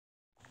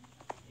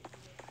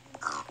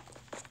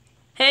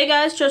Hey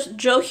guys, just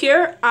Joe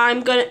here.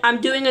 I'm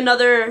doing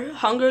another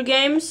Hunger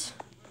Games.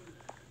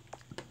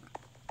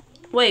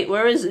 Wait,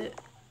 where is it?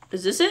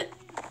 Is this it?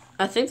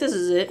 I think this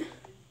is it.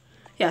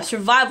 Yeah,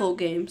 survival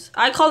games.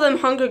 I call them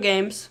Hunger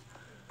Games,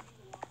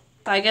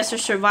 but I guess they're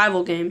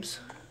survival games.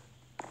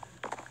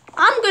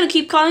 I'm gonna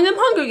keep calling them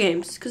Hunger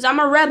Games because I'm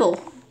a rebel.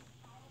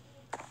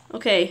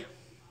 Okay.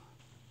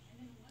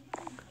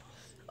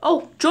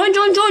 Oh, join.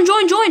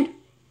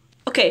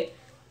 Okay.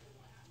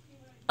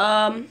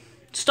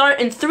 Start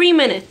in 3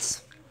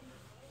 minutes.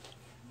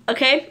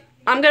 Okay?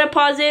 I'm gonna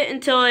pause it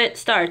until it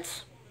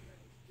starts.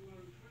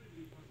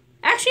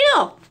 Actually,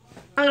 no.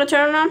 I'm gonna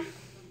turn it on.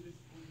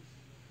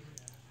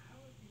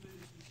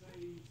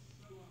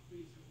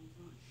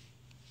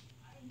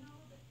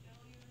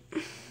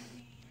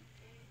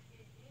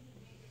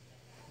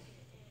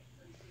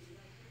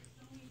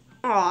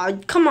 Aw,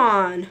 come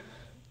on.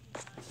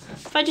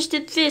 If I just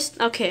did this,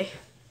 okay.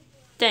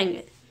 Dang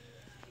it.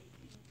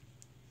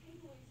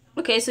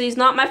 Okay, so he's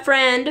not my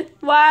friend.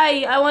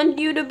 Why? I want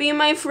you to be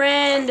my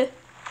friend.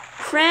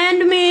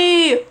 Friend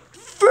me.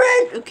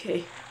 Friend.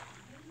 Okay.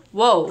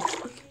 Whoa.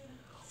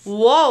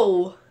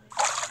 Whoa.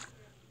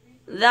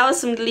 That was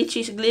some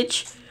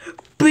glitch.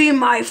 Be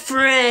my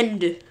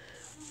friend.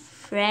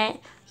 Friend.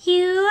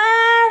 You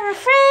are a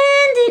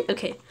friend.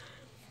 Okay.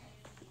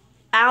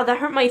 Ow, that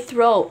hurt my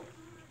throat.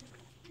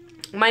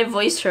 My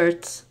voice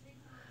hurts.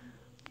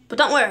 But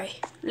don't worry.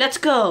 Let's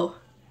go.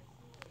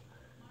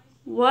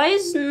 Why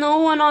is no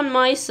one on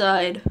my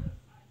side?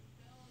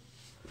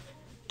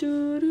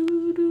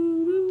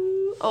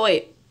 Oh,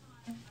 wait.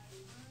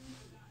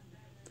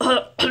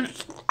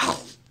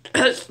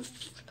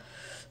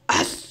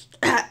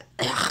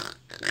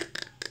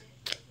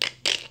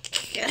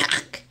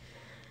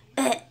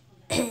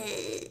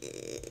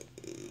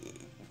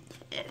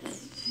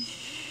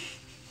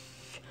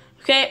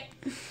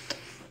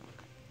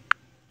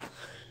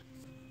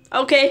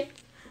 Okay.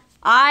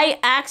 I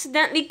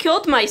accidentally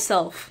killed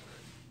myself.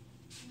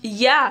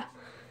 Yeah.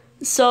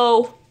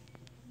 So,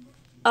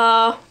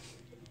 I'm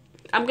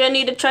gonna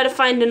need to try to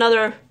find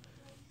another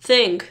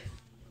thing.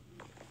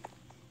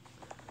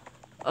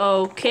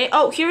 Okay.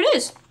 Oh, here it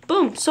is.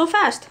 Boom. So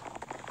fast.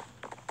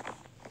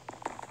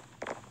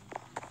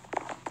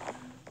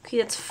 Okay,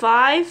 that's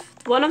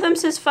 5. One of them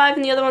says 5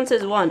 and the other one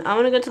says 1. I'm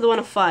gonna go to the one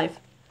of 5.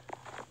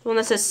 The one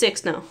that says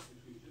 6 now.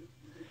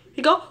 Here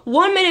you go.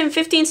 1 minute and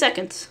 15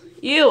 seconds.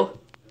 You.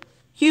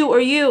 You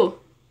or you.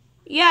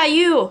 Yeah,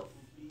 you.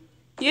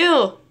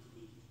 You.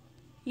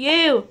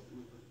 You.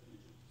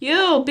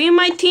 You. Be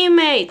my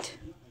teammate.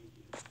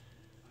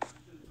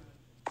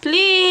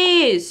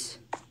 Please.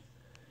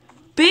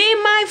 Be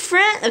my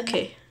friend.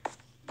 Okay.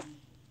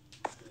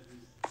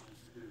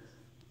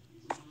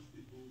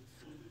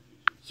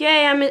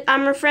 Yay,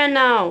 I'm a friend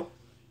now.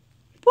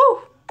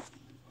 Woo.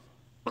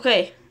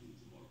 Okay.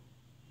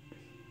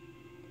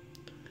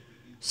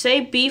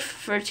 Say beef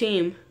for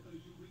team.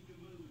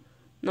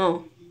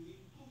 No.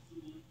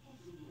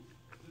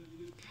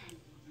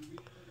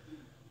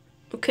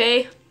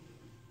 Okay.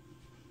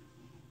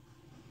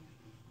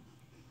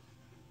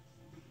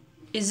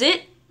 Is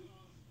it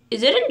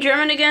in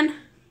German again?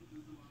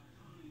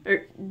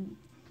 Or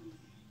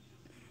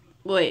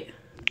wait.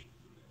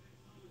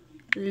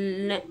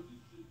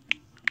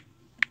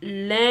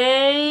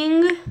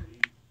 Lang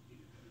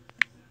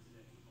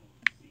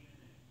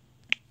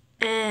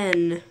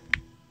N.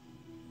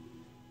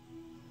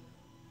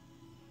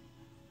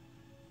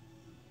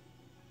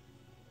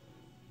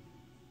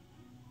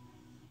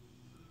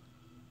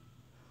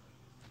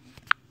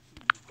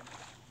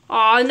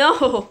 Oh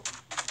no.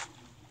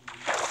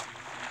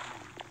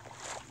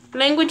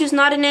 Language is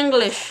not in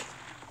English.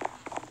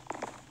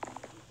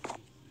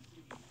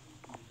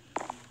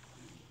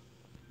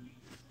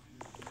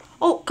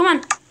 Oh, come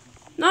on.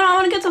 No, I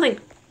want to get something.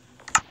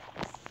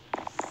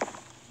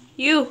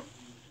 You.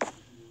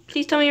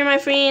 Please tell me you're my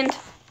friend.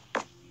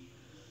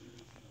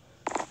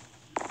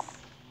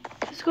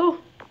 Let's go.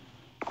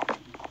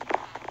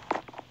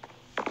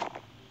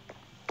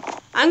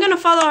 I'm gonna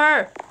follow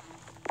her.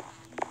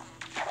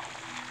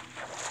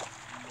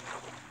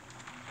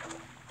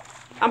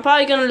 I'm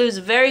probably gonna lose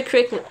very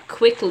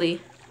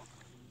quickly.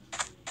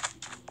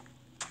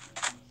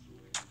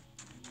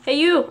 Hey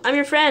you, I'm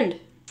your friend.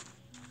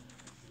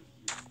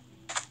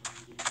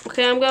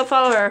 Okay, I'm gonna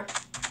follow her.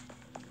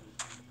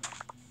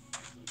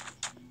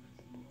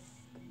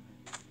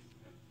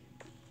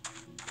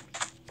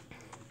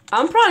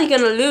 I'm probably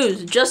gonna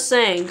lose, just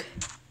saying.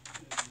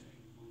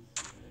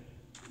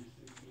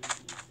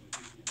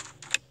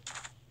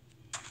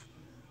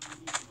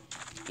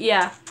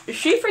 Yeah, if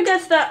she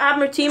forgets that I'm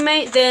her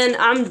teammate, then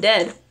I'm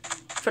dead.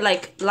 For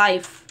like,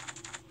 life.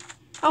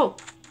 Oh.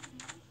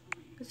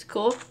 That's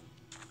cool.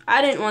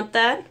 I didn't want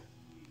that.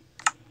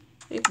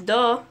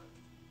 Duh.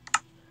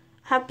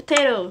 Have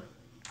potato.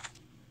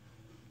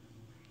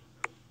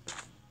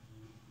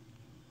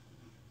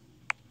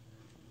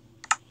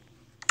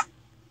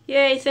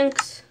 Yay,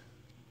 thanks.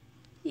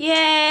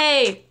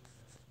 Yay!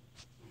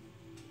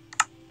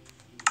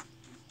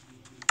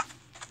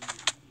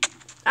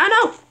 I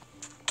know.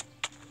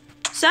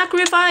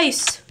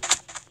 Sacrifice!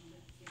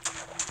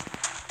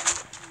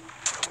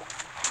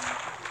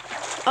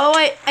 Oh,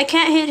 I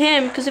can't hit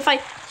him, because if I...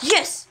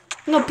 Yes!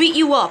 I'm gonna beat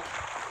you up.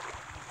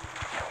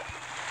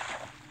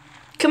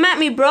 Come at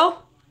me, bro.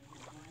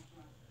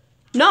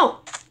 No!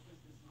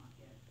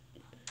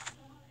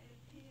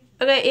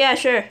 Okay, yeah,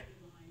 sure.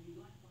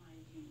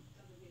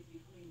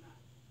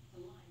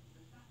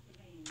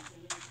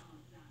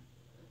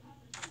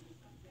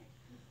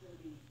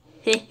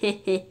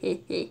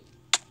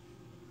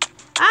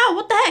 Ow,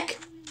 what the heck?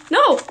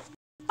 No!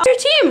 Your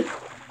team!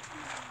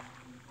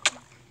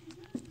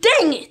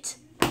 Dang it!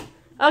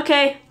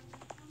 Okay.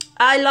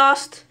 I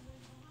lost.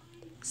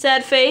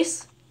 Sad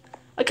face.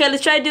 Okay,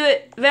 let's try to do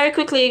it very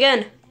quickly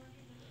again.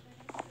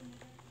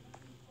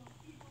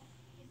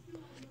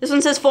 This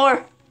one says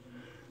 4.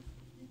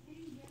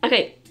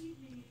 Okay.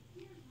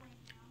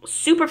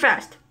 Super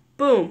fast.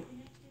 Boom.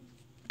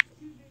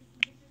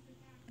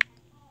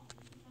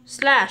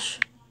 Slash.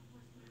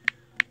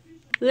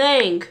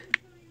 Lang.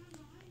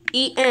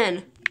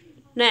 EN.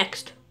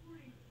 Next.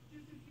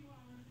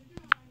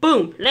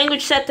 Boom.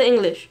 Language set to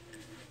English.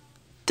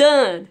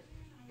 Done.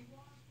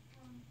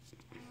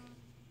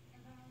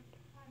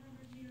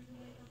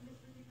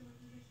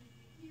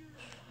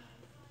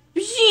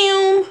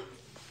 Zoom.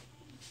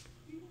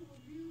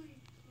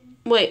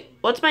 Wait,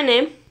 what's my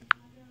name?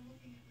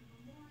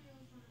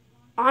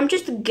 I'm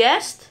just a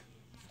guest?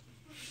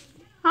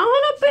 I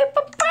wanna be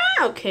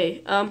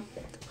okay,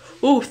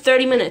 ooh,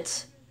 30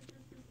 minutes.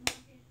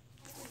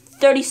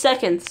 30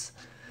 seconds.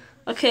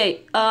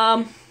 Okay,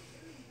 I'm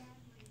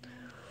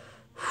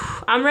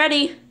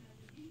ready.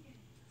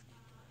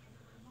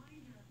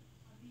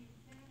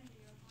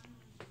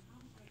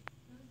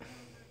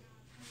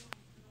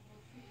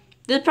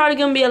 This is probably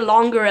gonna be a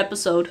longer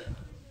episode.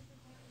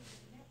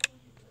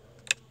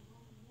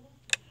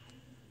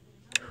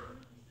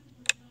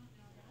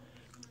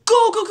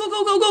 Go, go, go,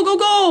 go, go, go, go,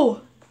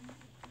 go!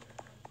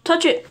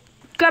 Touch it.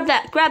 Grab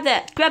that, grab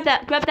that, grab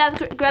that, grab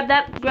that, grab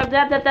that, grab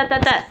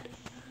that.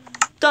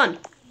 Done.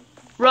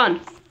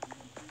 Run.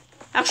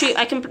 Actually,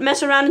 I can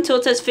mess around until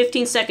it says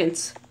 15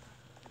 seconds.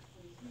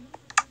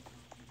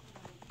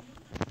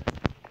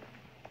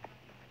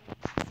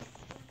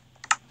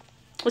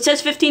 It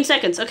says 15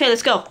 seconds. Okay,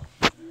 let's go.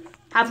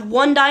 Have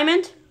 1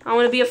 diamond. I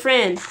want to be a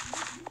friend.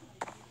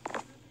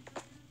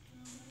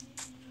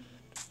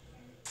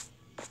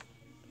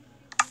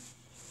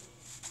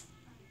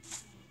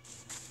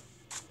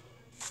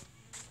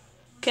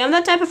 Okay, I'm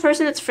that type of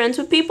person that's friends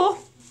with people.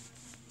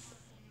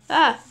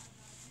 Ah.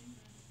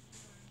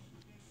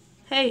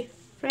 Hey,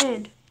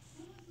 friend.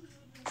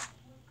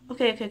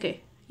 Okay, okay,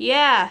 okay.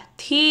 Yeah,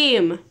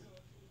 team.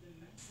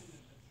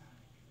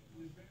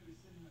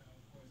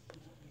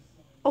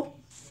 Oh.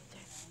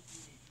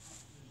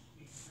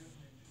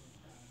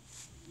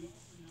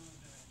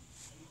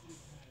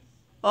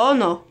 Oh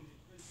no.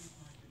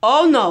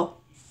 Oh no.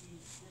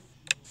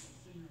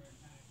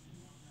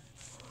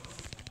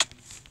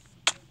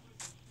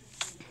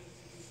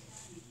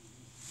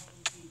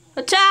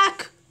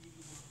 Attack!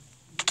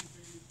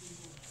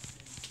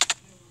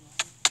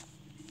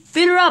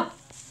 Beat her up!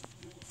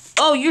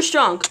 Oh, you're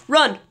strong.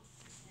 Run!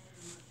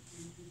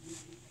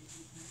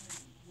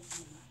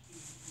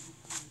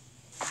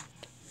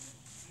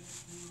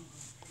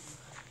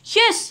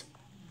 Yes!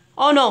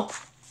 Oh no.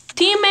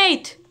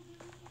 Teammate!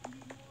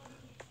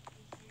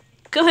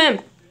 Kill him.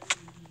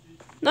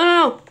 No,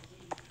 no, no.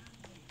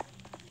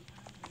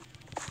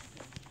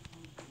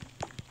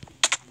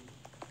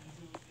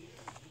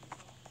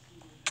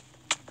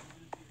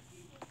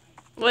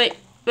 Wait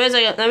a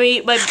second. Let me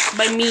eat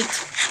my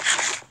meat.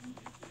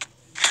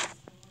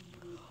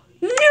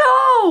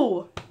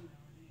 No!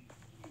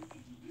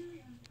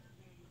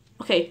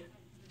 Okay.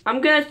 I'm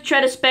gonna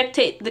try to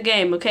spectate the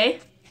game, okay?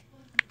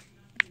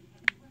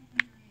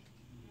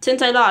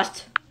 Since I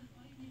lost.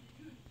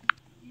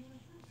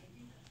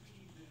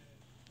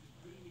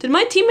 Did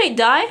my teammate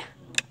die?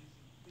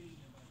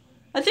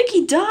 I think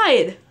he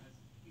died.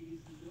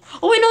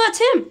 Oh wait, no, that's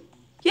him.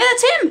 Yeah,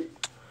 that's him.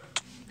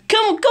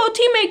 Come, go,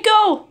 teammate,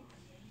 go.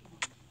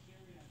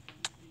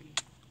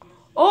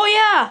 Oh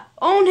yeah,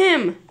 own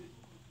him.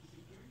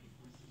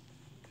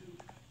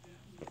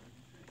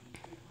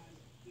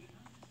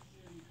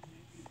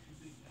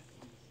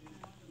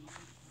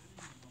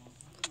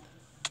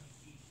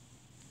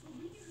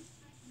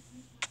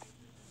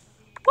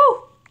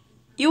 Woo!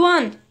 You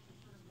won.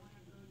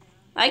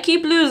 I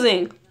keep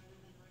losing.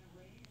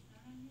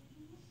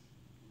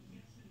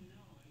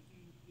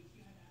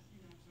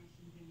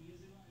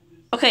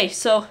 Okay,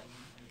 so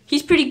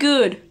he's pretty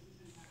good.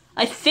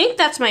 I think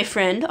that's my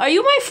friend. Are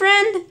you my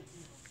friend?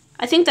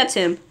 I think that's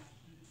him.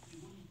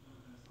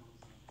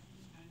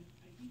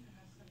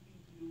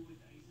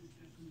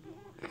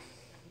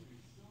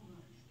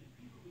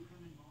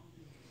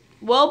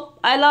 Well,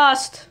 I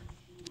lost.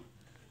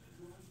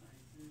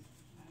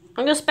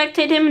 I'm gonna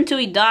spectate him until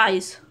he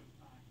dies.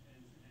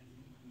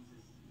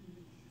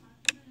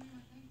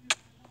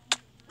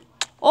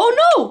 Oh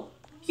no!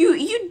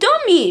 You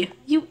dummy!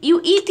 You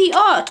eat the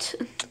art.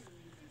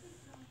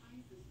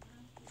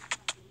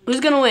 Who's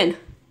gonna win?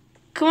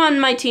 Come on,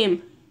 my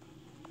team.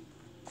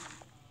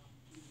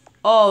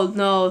 Oh,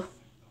 no.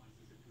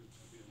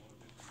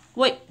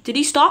 Wait, did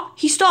he stop?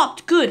 He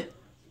stopped. Good.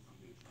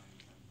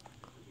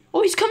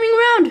 Oh, he's coming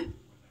around.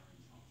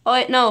 Oh,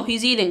 wait, no,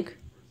 he's eating.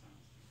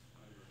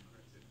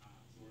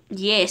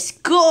 Yes,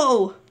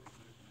 go!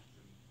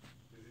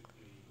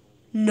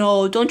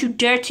 No, don't you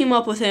dare team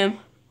up with him.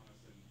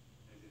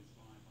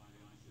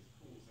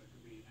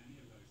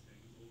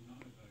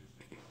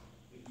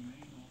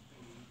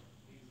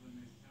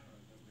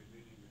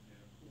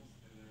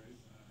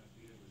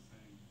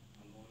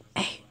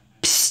 Hey,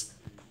 psst.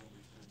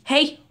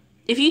 Hey,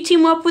 if you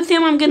team up with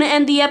him, I'm gonna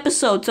end the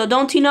episode, so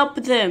don't team up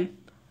with him.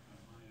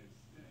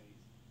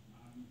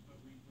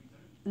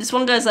 This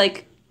one guy's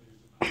like,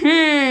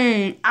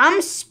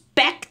 I'm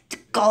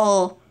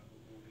Spectacle.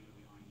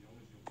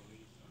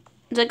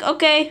 It's like,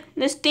 okay,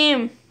 this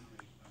team.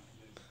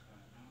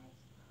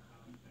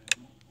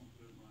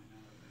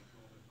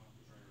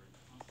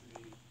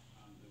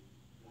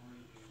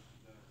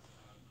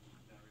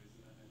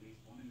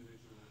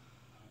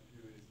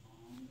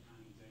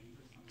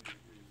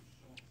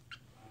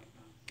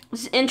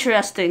 It's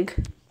interesting.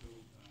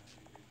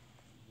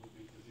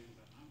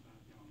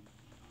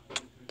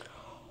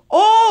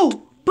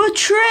 Oh,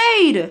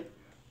 betrayed.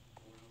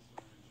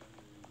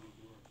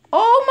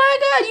 Oh my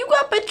god, you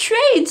got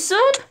betrayed,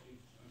 son.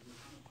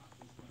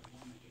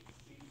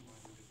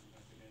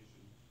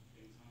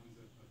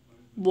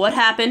 What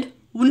happened?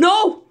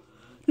 No!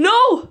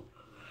 No!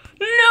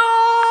 No!